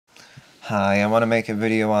Hi, I want to make a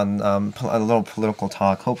video on a little political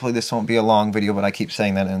talk. Hopefully this won't be a long video, but I keep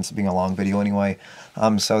saying that it ends up being a long video anyway.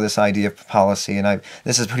 So this idea of policy, and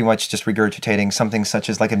this is pretty much just regurgitating something such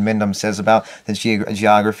as like Admindum says about the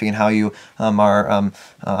geography and how you are,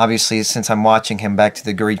 obviously since I'm watching him, back to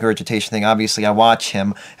the regurgitation thing, obviously I watch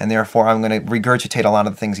him, and therefore I'm going to regurgitate a lot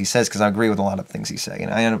of the things he says because I agree with a lot of the things he says.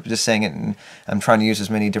 And I end up just saying it, and I'm trying to use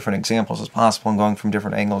as many different examples as possible and going from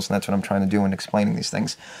different angles, and that's what I'm trying to do in explaining these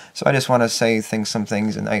things. So I just want to say some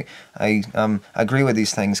things, and I agree with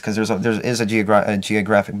these things because there is a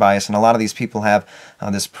geographic bias, and a lot of these people have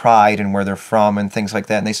this pride in where they're from and things like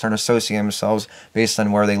that, and they start associating themselves based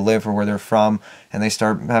on where they live or where they're from, and they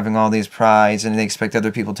start having all these prides, and they expect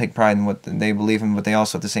other people to take pride in what they believe in, but they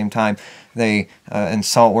also at the same time they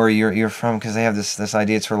insult where you're from because they have this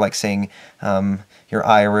idea. It's sort of like saying you're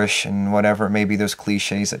Irish and whatever. Maybe those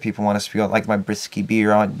cliches that people want to spew out, like my brisky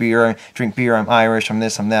drink beer, I'm Irish, I'm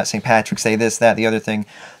this, I'm that, St. Patrick's Day, this, that, the other thing,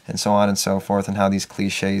 and so on and so forth, and how these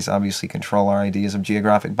cliches obviously control our ideas of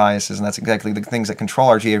geographic biases, and that's exactly the things that control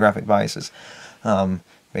our geographic biases,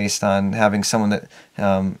 based on having someone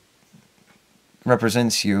that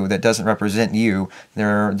represents you that doesn't represent you.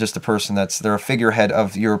 They're just a person they're a figurehead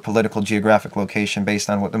of your political geographic location based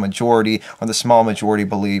on what the majority or the small majority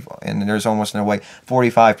believe. And there's almost in a way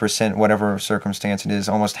 45%, whatever circumstance it is,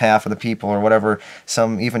 almost half of the people or whatever,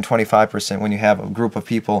 some even 25%, when you have a group of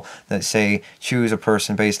people that say choose a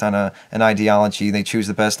person based on an ideology, they choose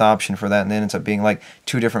the best option for that, and then it ends up being like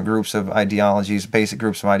two different groups of ideologies, basic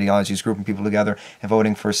groups of ideologies, grouping people together and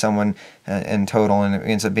voting for someone in total, and it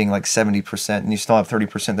ends up being like 70%. And you still have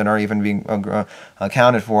 30% that aren't even being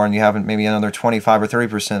accounted for, and you have maybe another 25 or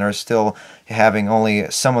 30% are still having only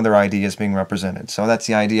some of their ideas being represented. So that's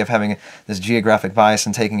the idea of having this geographic bias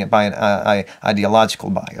and taking it by an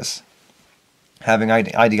ideological bias. Having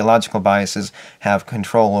ideological biases have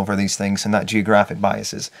control over these things and not geographic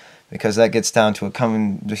biases, because that gets down to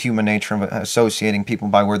the human nature of associating people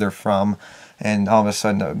by where they're from, and all of a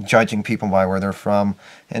sudden judging people by where they're from,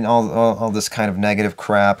 and all this kind of negative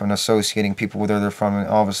crap, and associating people with where they're from, and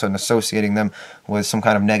all of a sudden associating them with some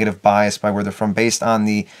kind of negative bias by where they're from based on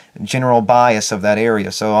the general bias of that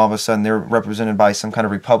area. So all of a sudden they're represented by some kind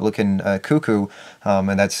of Republican cuckoo,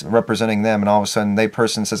 and that's representing them, and all of a sudden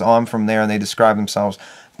person says, oh, I'm from there, and they describe themselves,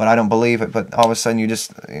 but I don't believe it. But all of a sudden, you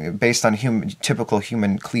just, based on typical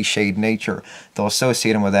human cliched nature, they'll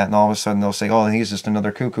associate him with that, and all of a sudden they'll say, oh, he's just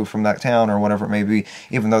another cuckoo from that town, or whatever it may be,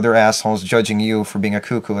 even though they're assholes judging you for being a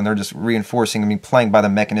cuckoo, and they're just reinforcing, playing by the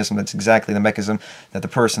mechanism that's exactly the mechanism that the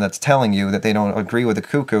person that's telling you that they don't agree with the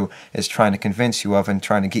cuckoo is trying to convince you of and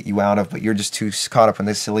trying to get you out of, but you're just too caught up in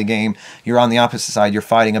this silly game. You're on the opposite side, you're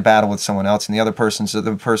fighting a battle with someone else, and the other person's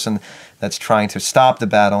the person that's trying to stop the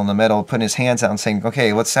battle in the middle, putting his hands out and saying,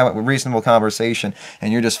 okay, let's have a reasonable conversation,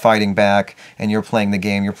 and you're just fighting back, and you're playing the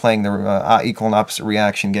game. You're playing the equal and opposite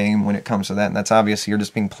reaction game when it comes to that, and that's obviously you're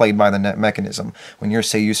just being played by the net mechanism. When you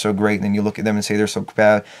say you're so great, and then you look at them and say they're so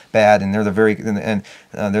bad, and they're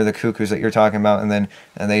they're the cuckoos that you're talking about, and then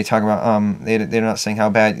they talk about they're not saying how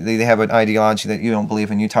bad they have an ideology that you don't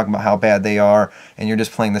believe in. You talk about how bad they are, and you're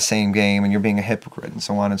just playing the same game, and you're being a hypocrite, and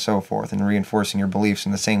so on and so forth, and reinforcing your beliefs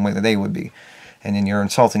in the same way that they would be. And then you're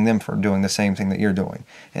insulting them for doing the same thing that you're doing.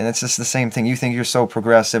 And it's just the same thing. You think you're so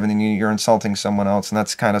progressive, and then you're insulting someone else, and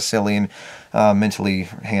that's kind of silly and mentally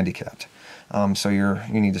handicapped. So you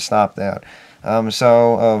need to stop that.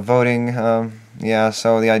 Voting, yeah,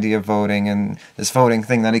 so the idea of voting, and this voting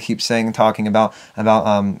thing that I keep saying, talking about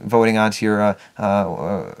voting onto your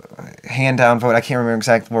hand-down vote. I can't remember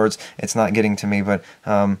exact words. It's not getting to me, but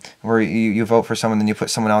where you vote for someone, then you put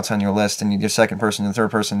someone else on your list, and your second person and third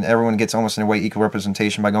person, everyone gets almost in a way equal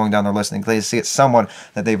representation by going down their list, and they see it's someone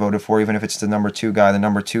that they voted for, even if it's the number two guy,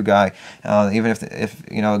 even if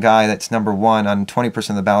a guy that's number one on 20%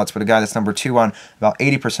 of the ballots, but a guy that's number two on about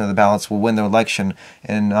 80% of the ballots will win the election.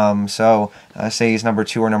 And say he's number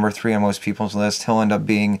two or number three on most people's list, he'll end up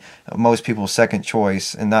being most people's second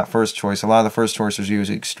choice and not first choice. A lot of the first choices use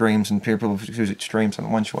extremes, and people use extremes on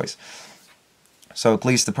one choice. So at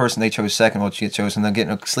least the person they chose second will get chosen. They'll get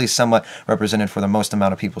at least somewhat represented for the most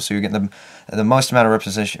amount of people. So you're getting the most amount of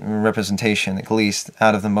representation at least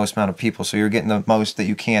out of the most amount of people. So you're getting the most that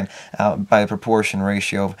you can by a proportion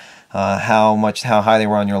ratio of how high they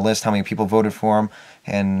were on your list, how many people voted for them,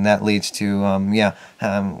 and that leads to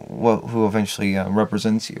who eventually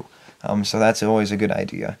represents you. So that's always a good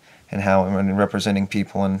idea, and how representing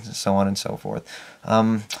people and so on and so forth.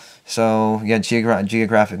 So yeah,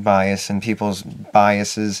 geographic bias and people's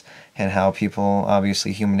biases and how people,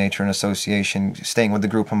 obviously human nature and association, staying with the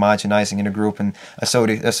group, homogenizing in a group and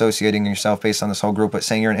associating yourself based on this whole group, but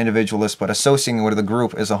saying you're an individualist but associating with the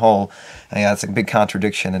group as a whole. Yeah, it's a big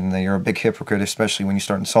contradiction, and you're a big hypocrite, especially when you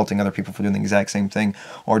start insulting other people for doing the exact same thing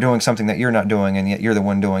or doing something that you're not doing, and yet you're the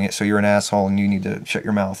one doing it. So you're an asshole and you need to shut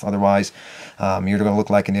your mouth. Otherwise, you're going to look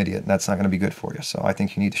like an idiot. That's not going to be good for you. So I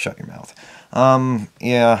think you need to shut your mouth.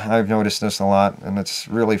 Yeah, I've noticed this a lot, and it's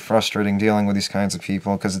really frustrating dealing with these kinds of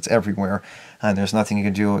people because it's everywhere, and there's nothing you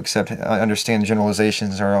can do except understand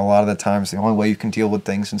generalizations are a lot of the times the only way you can deal with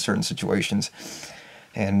things in certain situations.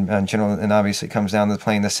 And obviously it comes down to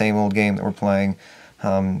playing the same old game that we're playing,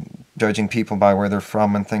 judging people by where they're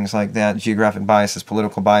from and things like that, geographic biases,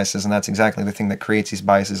 political biases, and that's exactly the thing that creates these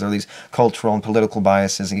biases, are these cultural and political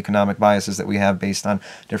biases and economic biases that we have based on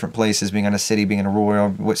different places, being in a city, being in a rural area,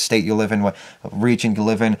 what state you live in, what region you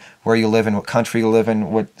live in, where you live in, what country you live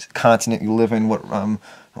in, what continent you live in,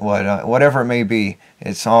 whatever it may be.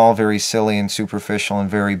 It's all very silly and superficial and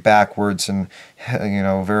very backwards and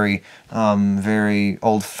very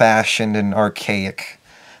old-fashioned and archaic.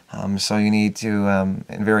 So you need to, and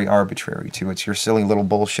very arbitrary too. It's your silly little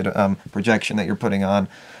bullshit projection that you're putting on.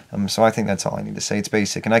 So I think that's all I need to say. It's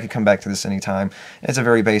basic, and I could come back to this anytime. It's a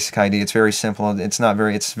very basic idea. It's very simple.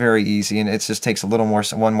 It's very easy, and it just takes one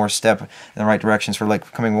more step in the right direction. For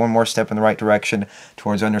like coming one more step in the right direction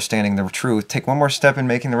towards understanding the truth. Take one more step in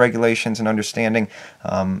making the regulations and understanding,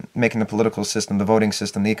 making the political system, the voting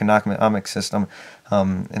system, the economic system,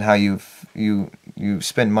 and how you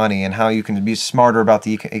spend money, and how you can be smarter about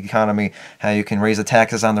the economy, how you can raise the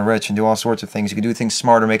taxes on the rich and do all sorts of things. You can do things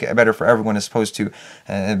smarter, make it better for everyone, as opposed to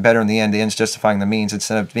better in the ends justifying the means,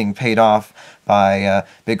 instead of being paid off by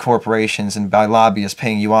big corporations and by lobbyists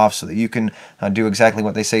paying you off so that you can do exactly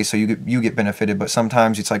what they say, so you get benefited. But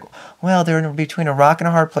sometimes it's like, well, they're in between a rock and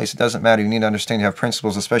a hard place. It doesn't matter. You need to understand you have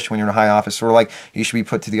principles, especially when you're in a high office. Sort of like you should be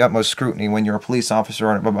put to the utmost scrutiny when you're a police officer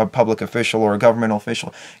or a public official or a governmental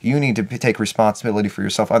official. You need to take responsibility for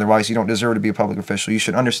yourself. Otherwise, you don't deserve to be a public official. You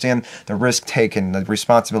should understand the risk taken, the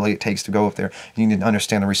responsibility it takes to go up there. You need to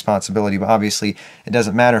understand the responsibility. But obviously, it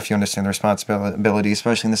doesn't matter if you understand the responsibility,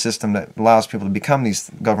 especially in the system that allows people to become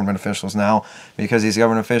these government officials now, because these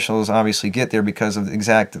government officials obviously get there because of the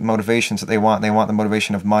exact motivations that they want. They want the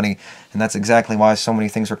motivation of money, and that's exactly why so many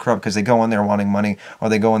things are corrupt, because they go in there wanting money, or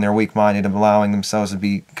they go in there weak-minded and allowing themselves to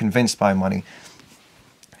be convinced by money.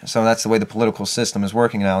 So that's the way the political system is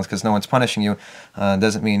working now, because no one's punishing you.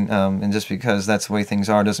 Doesn't mean, and just because that's the way things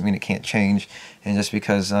are doesn't mean it can't change. And just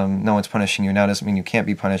because no one's punishing you now doesn't mean you can't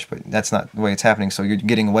be punished, but that's not the way it's happening, so you're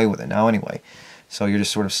getting away with it now anyway. So you're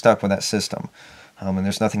just sort of stuck with that system. And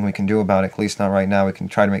there's nothing we can do about it, at least not right now. We can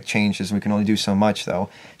try to make changes. We can only do so much, though,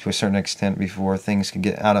 to a certain extent before things can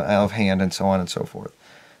get out of hand and so on and so forth.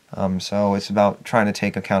 So it's about trying to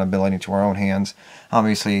take accountability to our own hands.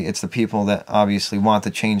 Obviously, it's the people that obviously want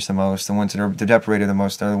the change the most, the ones that are deprivated the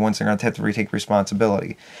most, are the ones that are going to have to retake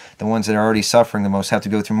responsibility. The ones that are already suffering the most have to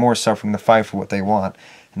go through more suffering to fight for what they want.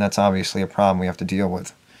 And that's obviously a problem we have to deal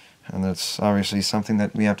with. And that's obviously something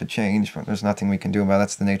that we have to change, but there's nothing we can do about it.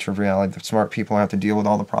 That's the nature of reality. The smart people have to deal with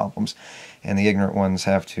all the problems, and the ignorant ones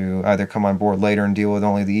have to either come on board later and deal with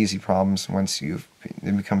only the easy problems once it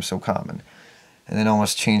becomes so common. And then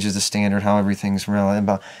almost changes the standard, how everything's real,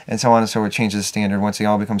 and so on and so forth. It changes the standard once they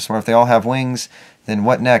all become smart. If they all have wings, then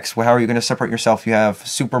what next? Well, how are you going to separate yourself? You have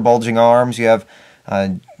super bulging arms, you have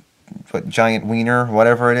giant wiener,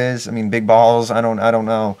 whatever it is. I mean, big balls. I don't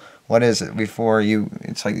know. What is it before you?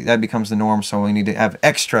 It's like that becomes the norm. So we need to have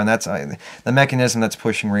extra, and that's the mechanism that's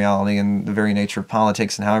pushing reality, and the very nature of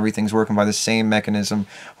politics and how everything's working by the same mechanism.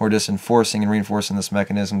 We're just enforcing and reinforcing this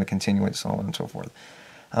mechanism to continue it, so on and so forth.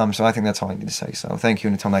 So I think that's all I need to say. So thank you,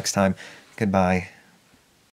 and until next time, goodbye.